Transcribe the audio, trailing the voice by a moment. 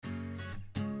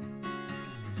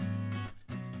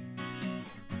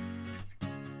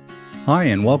Hi,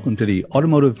 and welcome to the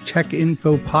Automotive Tech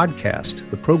Info podcast,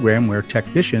 the program where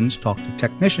technicians talk to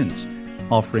technicians,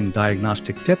 offering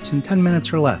diagnostic tips in 10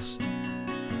 minutes or less.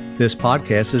 This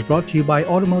podcast is brought to you by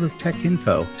Automotive Tech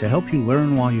Info to help you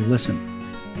learn while you listen.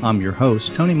 I'm your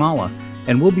host, Tony Mala,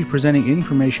 and we'll be presenting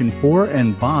information for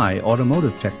and by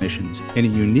automotive technicians in a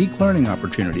unique learning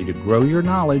opportunity to grow your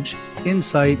knowledge,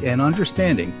 insight, and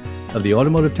understanding of the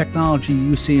automotive technology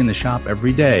you see in the shop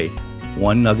every day,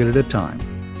 one nugget at a time.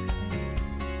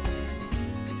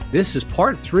 This is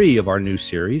part 3 of our new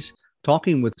series,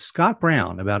 talking with Scott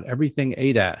Brown about everything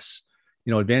ADAS.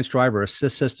 Advanced driver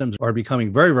assist systems are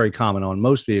becoming very, very common on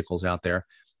most vehicles out there.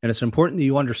 And it's important that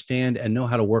you understand and know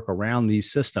how to work around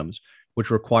these systems,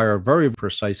 which require very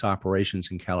precise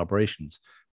operations and calibrations.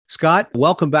 Scott,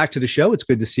 welcome back to the show. It's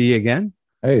good to see you again.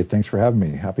 Hey, thanks for having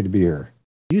me. Happy to be here.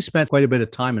 You spent quite a bit of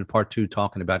time in part 2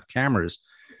 talking about cameras,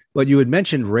 but you had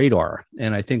mentioned radar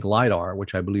and I think lidar,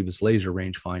 which I believe is laser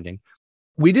range finding.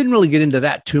 We didn't really get into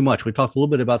that too much. We talked a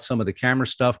little bit about some of the camera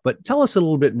stuff, but tell us a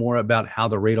little bit more about how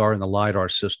the radar and the lidar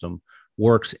system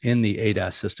works in the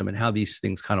ADAS system and how these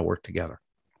things kind of work together.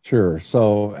 Sure.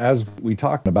 So as we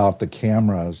talked about the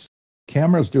cameras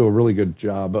do a really good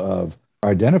job of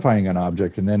identifying an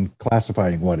object and then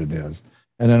classifying what it is,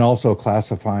 and then also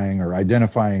classifying or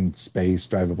identifying space,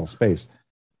 drivable space.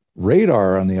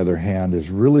 Radar, on the other hand, is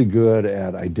really good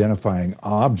at identifying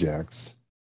objects.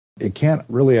 It can't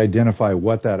really identify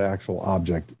what that actual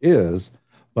object is,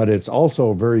 but it's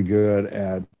also very good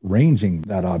at ranging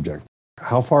that object.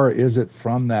 How far is it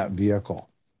from that vehicle?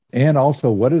 And also,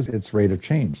 what is its rate of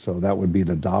change? So that would be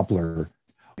the Doppler.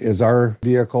 Is our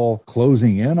vehicle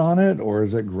closing in on it or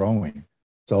is it growing?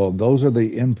 So those are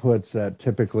the inputs that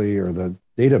typically are the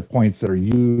data points that are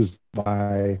used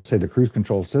by, say, the cruise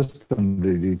control system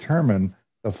to determine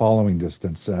the following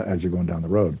distance as you're going down the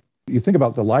road. You think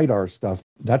about the lidar stuff,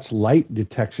 that's light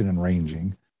detection and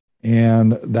ranging.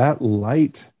 And that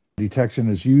light detection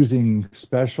is using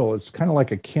special, it's kind of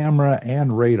like a camera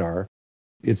and radar.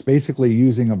 It's basically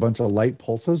using a bunch of light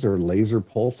pulses or laser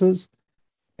pulses,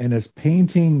 and it's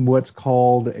painting what's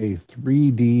called a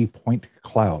 3D point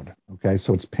cloud. Okay,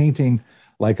 so it's painting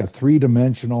like a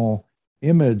three-dimensional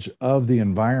image of the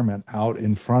environment out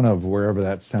in front of wherever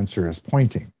that sensor is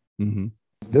pointing. Mm-hmm.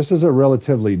 This is a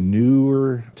relatively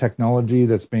newer technology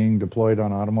that's being deployed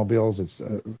on automobiles. It's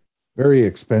a very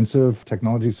expensive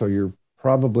technology, so you're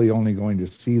probably only going to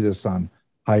see this on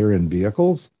higher end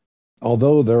vehicles.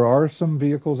 Although there are some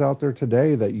vehicles out there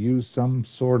today that use some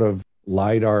sort of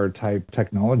lidar type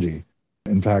technology.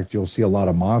 In fact, you'll see a lot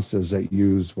of Mazdas that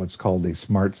use what's called a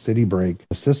smart city brake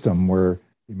system, where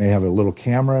you may have a little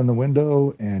camera in the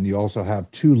window and you also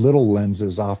have 2 little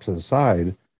lenses off to the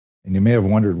side. And you may have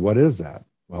wondered, what is that?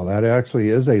 Well, that actually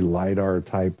is a lidar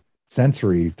type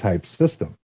sensory type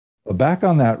system. But back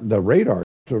on that, the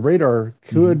radar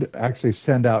could actually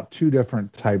send out 2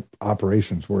 different type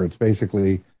operations where it's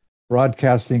basically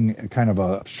broadcasting kind of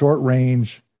a short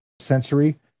range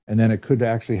sensory, and then it could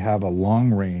actually have a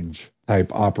long range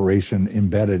type operation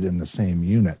embedded in the same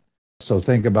unit. So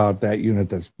think about that unit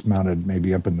that's mounted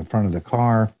maybe up in the front of the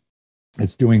car.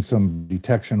 It's doing some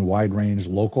detection, wide range,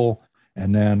 local,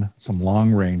 and then some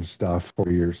long-range stuff for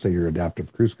your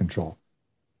adaptive cruise control.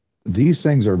 These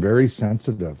things are very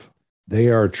sensitive. They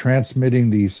are transmitting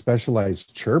these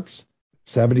specialized chirps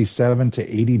 77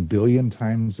 to 80 billion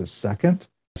times a second.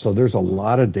 So there's a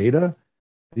lot of data.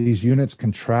 These units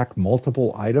can track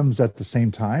multiple items at the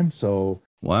same time. So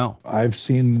wow, I've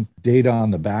seen data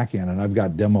on the back end, and I've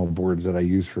got demo boards that I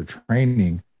use for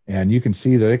training, and you can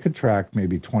see that it could track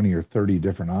maybe 20 or 30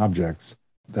 different objects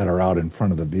that are out in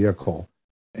front of the vehicle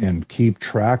and keep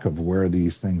track of where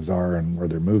these things are and where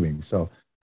they're moving. So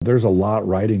there's a lot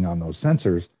riding on those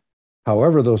sensors.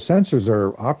 However, those sensors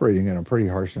are operating in a pretty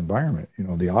harsh environment.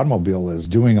 The automobile is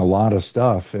doing a lot of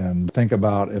stuff, and think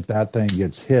about if that thing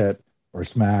gets hit or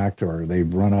smacked or they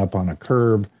run up on a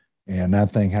curb and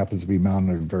that thing happens to be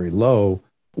mounted very low,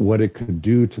 what it could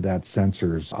do to that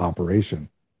sensor's operation.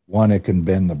 One, it can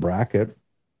bend the bracket,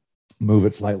 move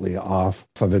it slightly off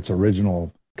of its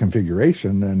original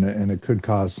configuration, and it could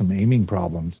cause some aiming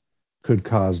problems, could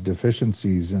cause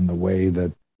deficiencies in the way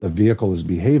that the vehicle is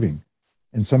behaving.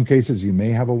 In some cases, you may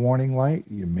have a warning light,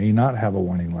 you may not have a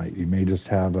warning light, you may just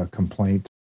have a complaint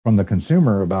from the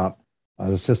consumer about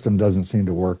the system doesn't seem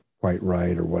to work quite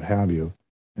right or what have you.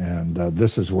 And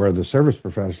this is where the service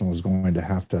professional is going to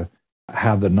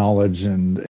have the knowledge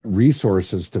and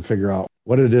resources to figure out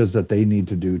what it is that they need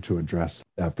to do to address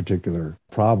that particular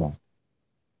problem.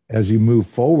 As you move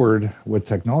forward with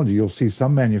technology, you'll see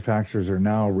some manufacturers are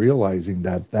now realizing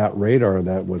that that radar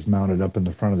that was mounted up in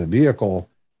the front of the vehicle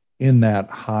in that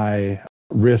high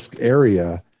risk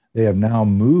area, they have now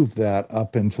moved that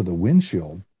up into the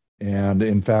windshield. And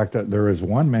in fact, there is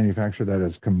one manufacturer that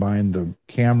has combined the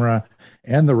camera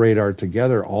and the radar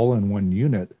together all in one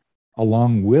unit,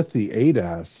 along with the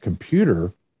ADAS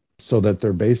computer, so that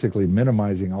they're basically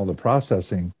minimizing all the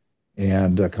processing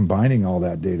and combining all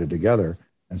that data together.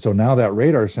 And so now that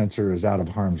radar sensor is out of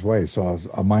harm's way. So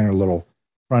a minor little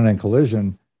front end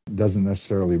collision doesn't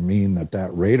necessarily mean that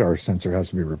that radar sensor has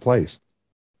to be replaced,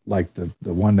 like the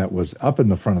one that was up in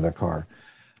the front of the car.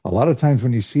 A lot of times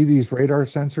when you see these radar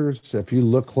sensors, if you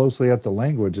look closely at the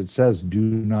language, it says do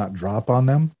not drop on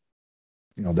them.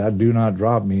 You know, that do not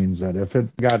drop means that if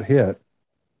it got hit,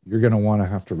 you're going to want to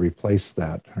have to replace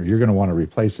that, or you're going to want to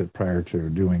replace it prior to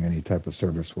doing any type of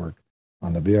service work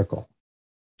on the vehicle.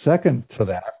 Second to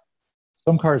that,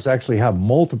 some cars actually have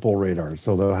multiple radars.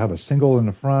 So they'll have a single in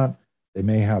the front. They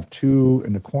may have two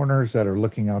in the corners that are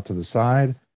looking out to the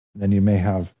side. Then you may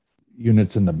have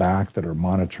units in the back that are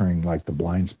monitoring like the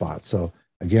blind spot. So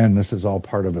again, this is all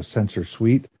part of a sensor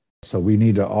suite. So we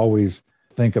need to always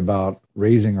think about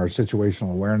raising our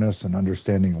situational awareness and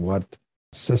understanding what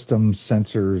systems,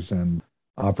 sensors, and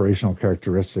operational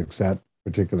characteristics that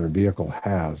particular vehicle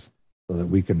has, so that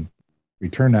we can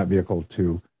return that vehicle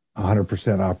to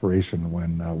 100% operation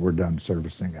when we're done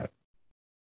servicing it.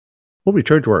 We'll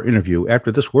return to our interview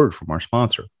after this word from our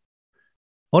sponsor.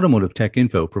 Automotive Tech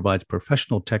Info provides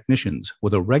professional technicians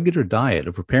with a regular diet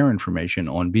of repair information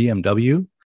on BMW,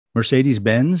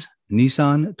 Mercedes-Benz,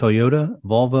 Nissan, Toyota,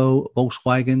 Volvo,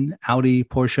 Volkswagen, Audi,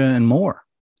 Porsche, and more.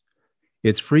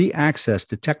 It's free access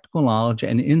to technical knowledge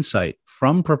and insight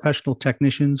from professional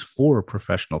technicians for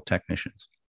professional technicians.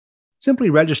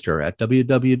 Simply register at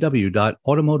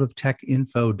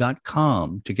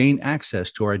www.automotivetechinfo.com to gain access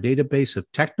to our database of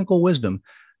technical wisdom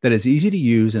that is easy to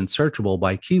use and searchable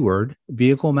by keyword,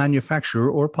 vehicle manufacturer,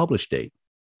 or publish date.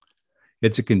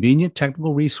 It's a convenient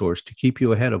technical resource to keep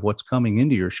you ahead of what's coming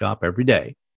into your shop every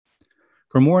day.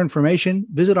 For more information,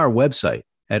 visit our website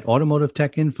at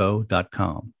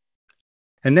automotivetechinfo.com.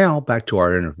 And now back to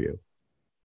our interview.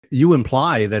 You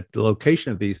imply that the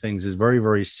location of these things is very,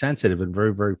 very sensitive and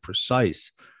very, very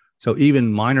precise. So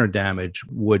even minor damage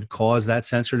would cause that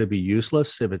sensor to be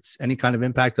useless if it's any kind of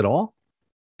impact at all?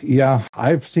 Yeah,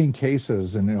 I've seen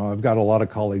cases, and I've got a lot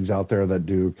of colleagues out there that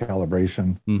do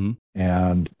calibration,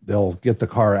 and they'll get the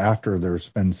car after there's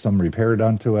been some repair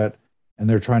done to it, and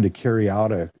they're trying to carry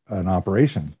out an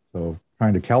operation, so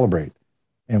trying to calibrate.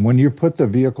 And when you put the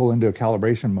vehicle into a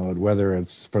calibration mode, whether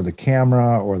it's for the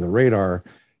camera or the radar,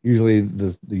 usually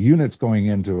the unit's going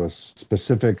into a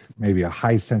specific, maybe a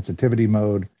high sensitivity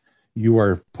mode. You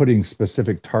are putting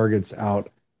specific targets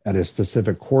out at a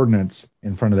specific coordinates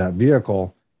in front of that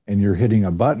vehicle, and you're hitting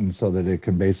a button so that it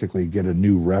can basically get a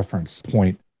new reference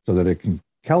point so that it can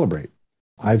calibrate.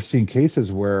 I've seen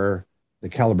cases where the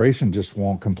calibration just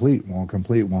won't complete,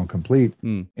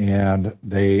 and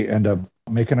they end up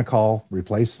making a call,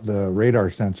 replace the radar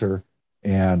sensor,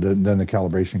 and then the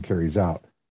calibration carries out.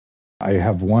 I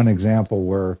have one example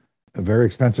where a very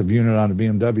expensive unit on a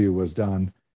BMW was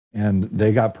done, and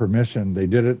they got permission. They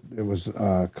did it. It was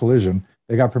a collision.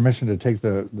 They got permission to take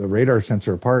the radar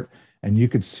sensor apart, and you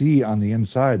could see on the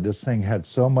inside, this thing had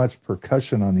so much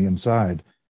percussion on the inside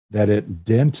that it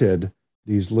dented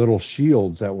these little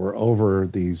shields that were over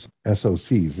these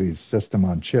SoCs, these system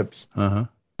on chips,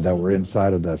 that were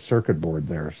inside of that circuit board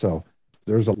there. So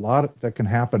there's a lot that can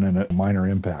happen in a minor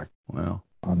impact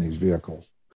on these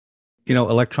vehicles. You know,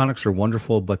 electronics are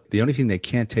wonderful, but the only thing they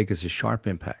can't take is a sharp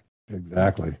impact.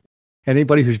 Exactly.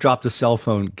 Anybody who's dropped a cell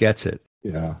phone gets it.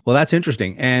 Yeah. Well, that's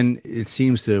interesting. And it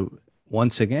seems to,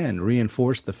 once again,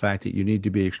 reinforce the fact that you need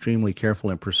to be extremely careful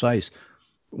and precise.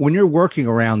 When you're working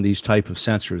around these type of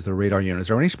sensors, the radar units,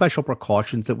 are there any special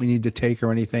precautions that we need to take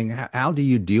or anything? How do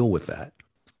you deal with that?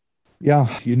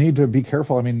 Yeah, you need to be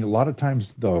careful. I mean, a lot of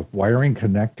times the wiring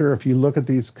connector, if you look at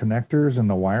these connectors and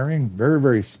the wiring, very,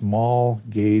 very small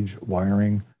gauge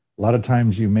wiring. A lot of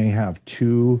times you may have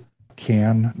two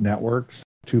CAN networks,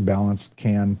 two balanced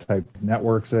CAN type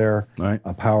networks there, right,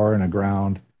 a power and a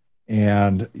ground.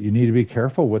 And you need to be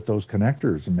careful with those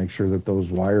connectors and make sure that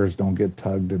those wires don't get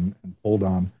tugged and pulled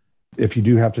on. If you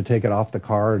do have to take it off the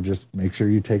car, just make sure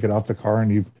you take it off the car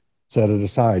and you set it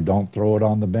aside. Don't throw it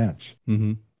on the bench.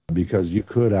 Because you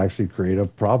could actually create a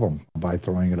problem by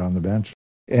throwing it on the bench.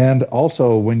 And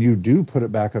also, when you do put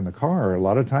it back in the car, a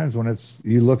lot of times when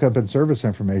you look up in service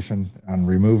information on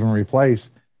remove and replace,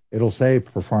 it'll say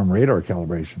perform radar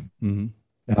calibration.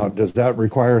 Now, does that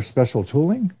require special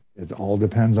tooling? It all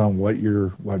depends on what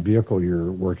vehicle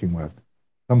you're working with.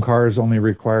 Some cars only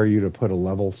require you to put a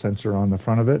level sensor on the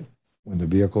front of it when the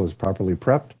vehicle is properly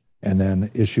prepped. and then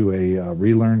issue a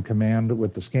relearn command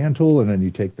with the scan tool, and then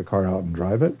you take the car out and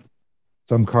drive it.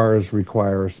 Some cars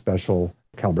require a special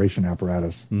calibration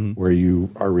apparatus where you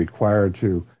are required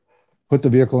to put the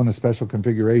vehicle in a special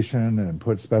configuration and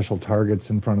put special targets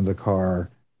in front of the car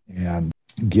and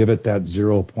give it that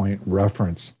 0-point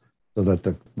reference so that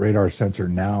the radar sensor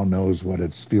now knows what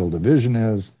its field of vision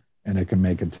is, and it can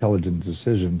make intelligent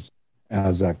decisions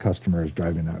as that customer is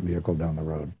driving that vehicle down the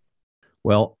road.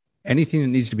 Well, anything that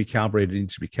needs to be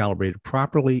calibrated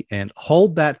properly, and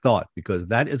hold that thought, because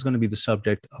that is going to be the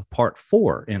subject of part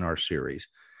 4 in our series,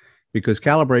 because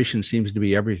calibration seems to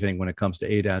be everything when it comes to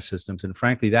ADAS systems. And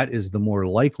frankly, that is the more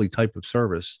likely type of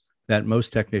service that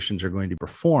most technicians are going to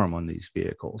perform on these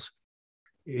vehicles.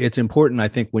 It's important, I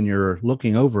think, when you're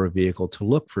looking over a vehicle to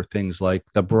look for things like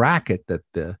the bracket that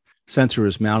the sensor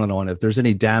is mounted on. If there's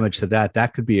any damage to that,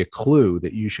 that could be a clue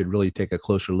that you should really take a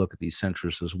closer look at these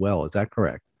sensors as well. Is that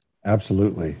correct?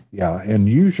 Absolutely. Yeah. And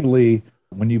usually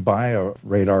when you buy a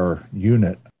radar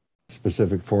unit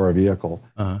specific for a vehicle,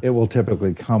 it will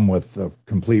typically come with a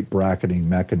complete bracketing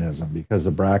mechanism, because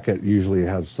the bracket usually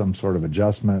has some sort of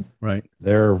adjustment. Right.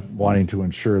 They're wanting to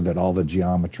ensure that all the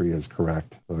geometry is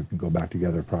correct so it can go back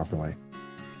together properly.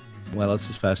 Well, this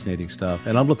is fascinating stuff,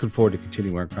 and I'm looking forward to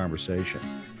continuing our conversation.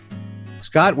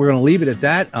 Scott, we're going to leave it at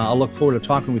that. I'll look forward to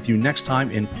talking with you next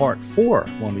time in part 4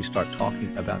 when we start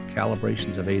talking about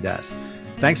calibrations of ADAS.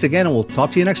 Thanks again, and we'll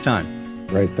talk to you next time.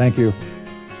 Great. Thank you.